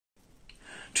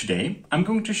Today I'm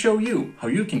going to show you how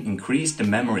you can increase the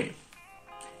memory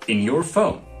in your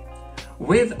phone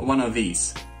with one of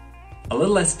these, a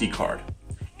little SD card.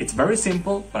 It's very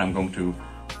simple, but I'm going to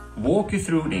walk you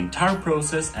through the entire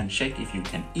process and check if you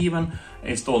can even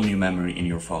install new memory in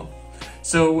your phone.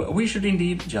 So we should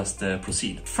indeed just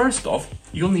proceed. First off,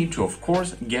 you'll need to of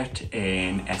course get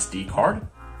an SD card.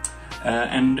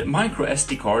 And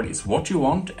microSD card is what you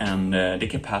want and the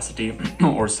capacity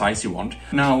or size you want.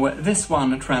 Now this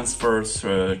one transfers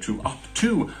to up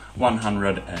to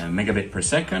 100 megabit per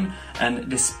second, and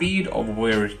the speed of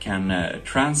where it can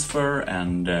transfer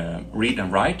and read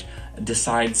and write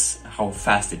decides how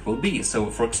fast it will be.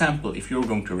 So for example, if you're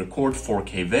going to record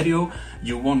 4K video,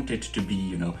 you want it to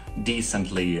be,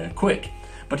 decently quick.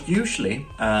 But usually,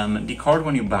 the card,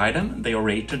 when you buy them, they are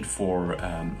rated for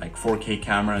like 4K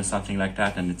camera and something like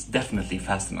that, and it's definitely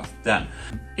fast enough then.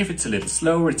 If it's a little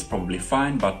slower, it's probably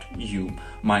fine, but you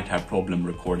might have problem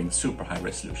recording super high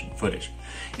resolution footage.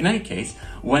 In any case,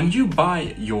 when you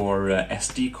buy your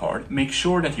SD card, make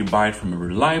sure that you buy it from a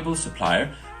reliable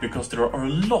supplier, because there are a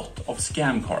lot of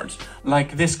scam cards.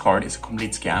 Like this card is a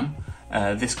complete scam,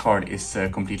 this card is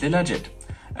completely legit.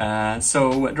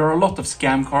 So there are a lot of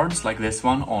scam cards like this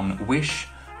one on Wish,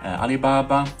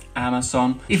 Alibaba,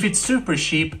 Amazon. If it's super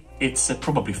cheap, it's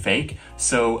probably fake.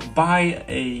 So buy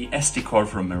a SD card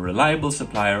from a reliable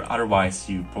supplier, otherwise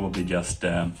you probably just,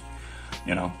 The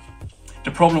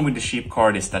problem with the cheap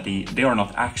card is that they are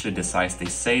not actually the size they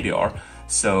say they are.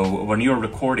 So when you're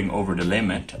recording over the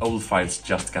limit, old files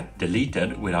just get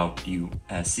deleted without you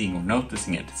seeing or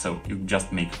noticing it. So you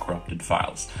just make corrupted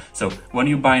files. So when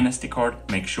you buy an SD card,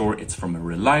 make sure it's from a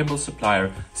reliable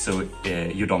supplier so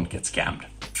you don't get scammed.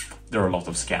 There are a lot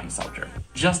of scams out there.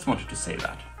 Just wanted to say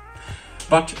that.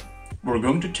 But we're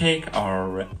going to take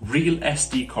our real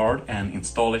SD card and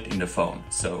install it in the phone.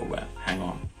 So hang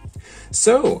on.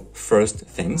 So, first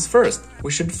things first,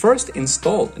 we should first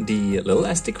install the little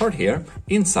SD card here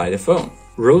inside the phone.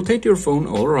 Rotate your phone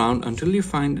all around until you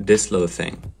find this little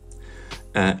thing.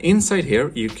 Inside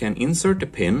here you can insert the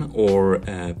pin or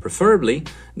preferably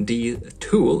the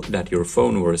tool that your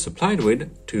phone was supplied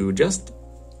with to just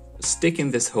stick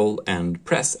in this hole and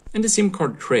press, and the SIM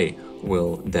card tray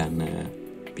will then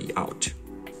be out.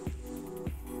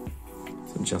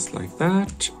 So just like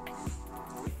that.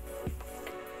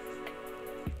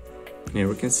 Here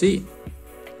we can see.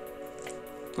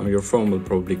 Now your phone will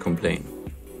probably complain.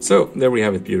 So there we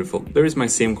have it, beautiful. There is my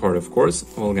SIM card, of course.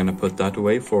 We're gonna put that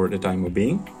away for the time of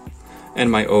being. And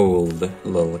my old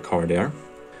little card there.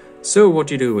 So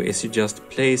what you do is you just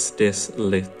place this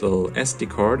little SD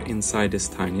card inside this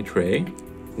tiny tray,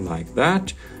 like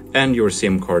that. And your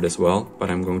SIM card as well,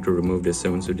 but I'm going to remove this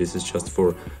soon, so this is just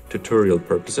for tutorial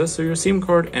purposes. So your SIM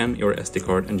card and your SD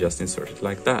card, and just insert it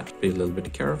like that. Be a little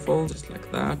bit careful, just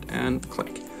like that, and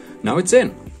click. Now it's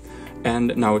in.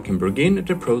 And now we can begin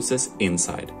the process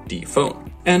inside the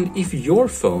phone. And if your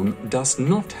phone does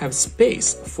not have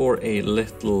space for a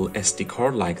little SD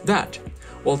card like that,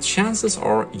 well, chances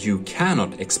are you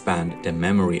cannot expand the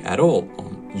memory at all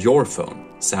on your phone,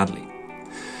 sadly.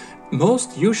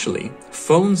 Most usually,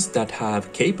 phones that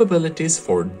have capabilities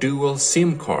for dual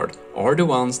SIM card are the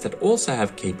ones that also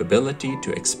have capability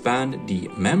to expand the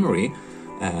memory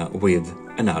with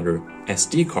another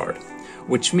SD card,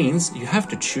 which means you have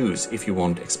to choose if you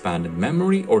want expanded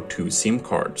memory or two SIM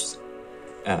cards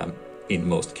in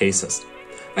most cases.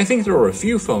 I think there are a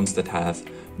few phones that have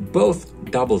both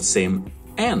double SIM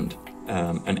and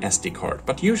an SD card,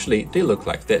 but usually they look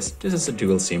like this. This is a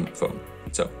dual SIM phone.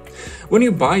 So, when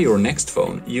you buy your next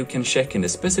phone, you can check in the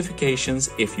specifications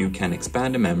if you can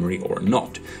expand the memory or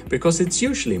not, because it's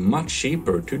usually much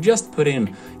cheaper to just put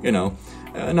in,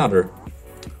 another,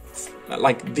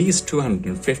 like these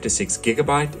 256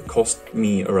 gigabyte cost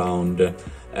me around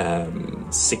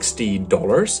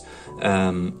 $60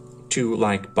 to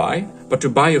buy, but to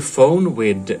buy a phone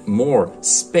with more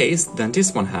space than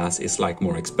this one has is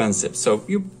more expensive. So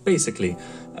you basically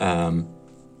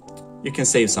you can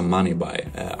save some money by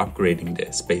upgrading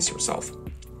the space yourself.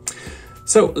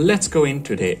 So let's go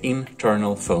into the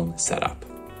internal phone setup.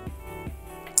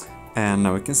 And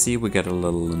now we can see we get a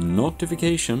little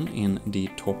notification in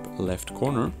the top left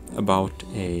corner about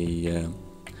a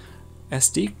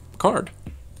SD card.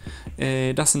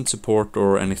 It doesn't support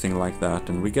or anything like that,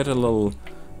 and we get a little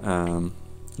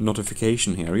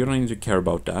notification here. You don't need to care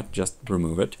about that, just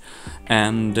remove it.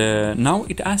 And now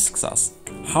it asks us,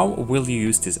 how will you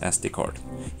use this SD card?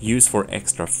 Use for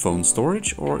extra phone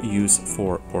storage or use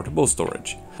for portable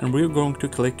storage? And we're going to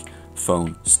click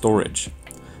phone storage.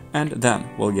 And then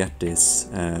we'll get this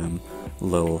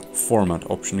little format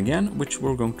option again, which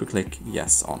we're going to click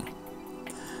yes on.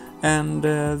 and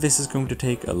this is going to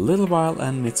take a little while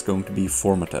and it's going to be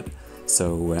formatted.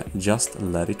 So just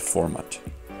let it format.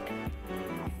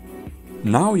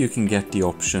 Now you can get the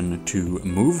option to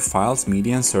move files,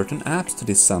 media and certain apps to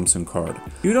this Samsung card.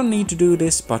 You don't need to do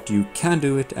this, but you can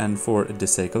do it, and for the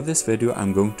sake of this video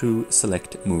I'm going to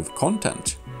select Move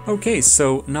Content. Okay,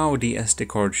 so now the SD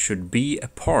card should be a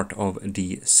part of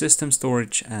the system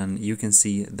storage, and you can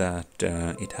see that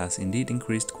it has indeed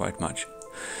increased quite much.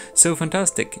 So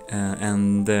fantastic,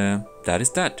 and that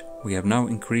is that. We have now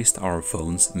increased our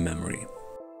phone's memory.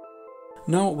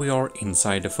 Now we are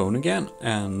inside the phone again,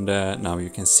 and now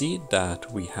you can see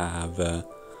that we have a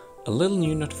little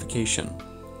new notification.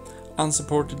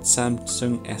 Unsupported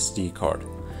Samsung SD card.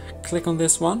 Click on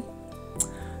this one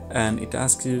and it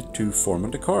asks you to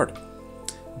format the card.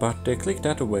 But click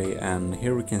that away, and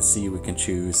here we can see we can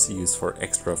choose use for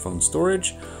extra phone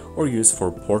storage or use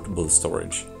for portable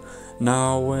storage.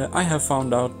 Now I have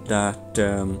found out that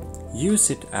use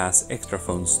it as extra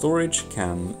phone storage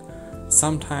can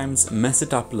sometimes mess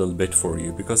it up a little bit for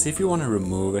you, because if you want to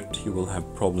remove it you will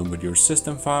have problem with your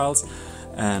system files,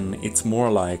 and it's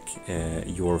more like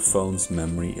your phone's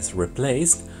memory is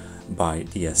replaced by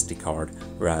the SD card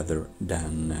rather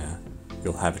than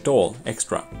you'll have it all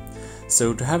extra.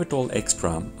 So to have it all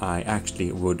extra, I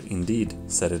actually would indeed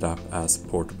set it up as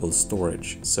portable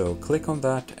storage. So click on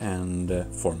that and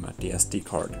format the SD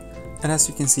card. And as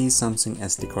you can see, Samsung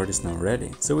SD card is now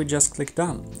ready. So we just click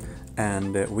done,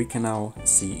 and we can now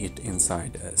see it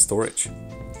inside storage.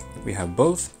 We have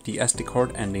both the SD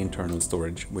card and the internal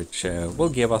storage, which will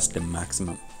give us the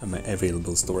maximum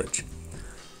available storage.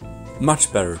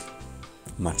 Much better,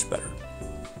 much better.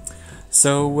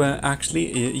 So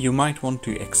actually you might want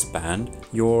to expand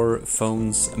your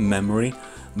phone's memory,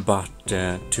 but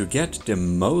to get the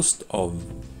most of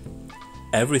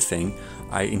everything,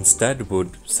 I instead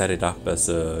would set it up as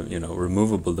a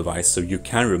removable device, so you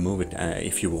can remove it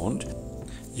if you want.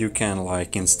 You can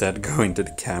like instead go into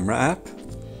the camera app,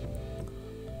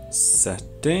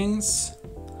 settings,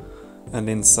 and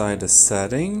inside the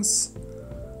settings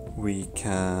we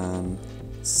can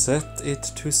set it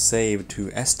to save to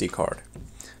SD card,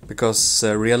 because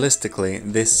realistically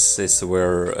this is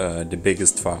where the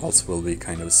biggest files will be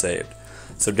kind of saved.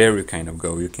 So there you kind of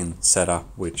go, you can set up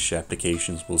which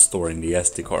applications will store in the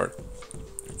SD card.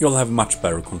 You'll have much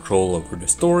better control over the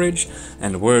storage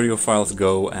and where your files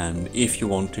go, and if you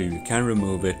want to you can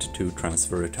remove it to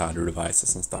transfer it to other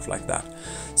devices and stuff like that.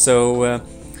 So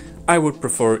I would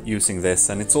prefer using this,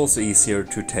 and it's also easier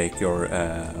to take your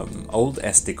old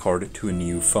SD card to a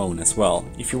new phone as well.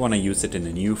 If you want to use it in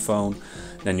a new phone,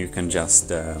 then you can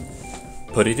just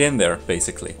put it in there,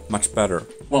 basically. Much better.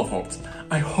 Well folks,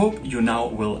 I hope you now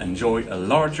will enjoy a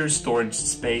larger storage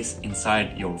space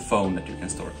inside your phone that you can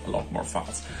store a lot more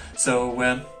files.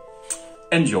 So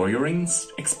enjoy your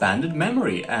expanded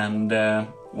memory, and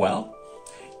well,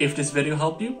 if this video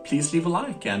helped you, please leave a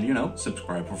like and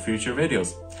subscribe for future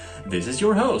videos. This is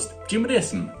your host,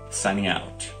 Jimodism, signing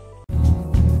out.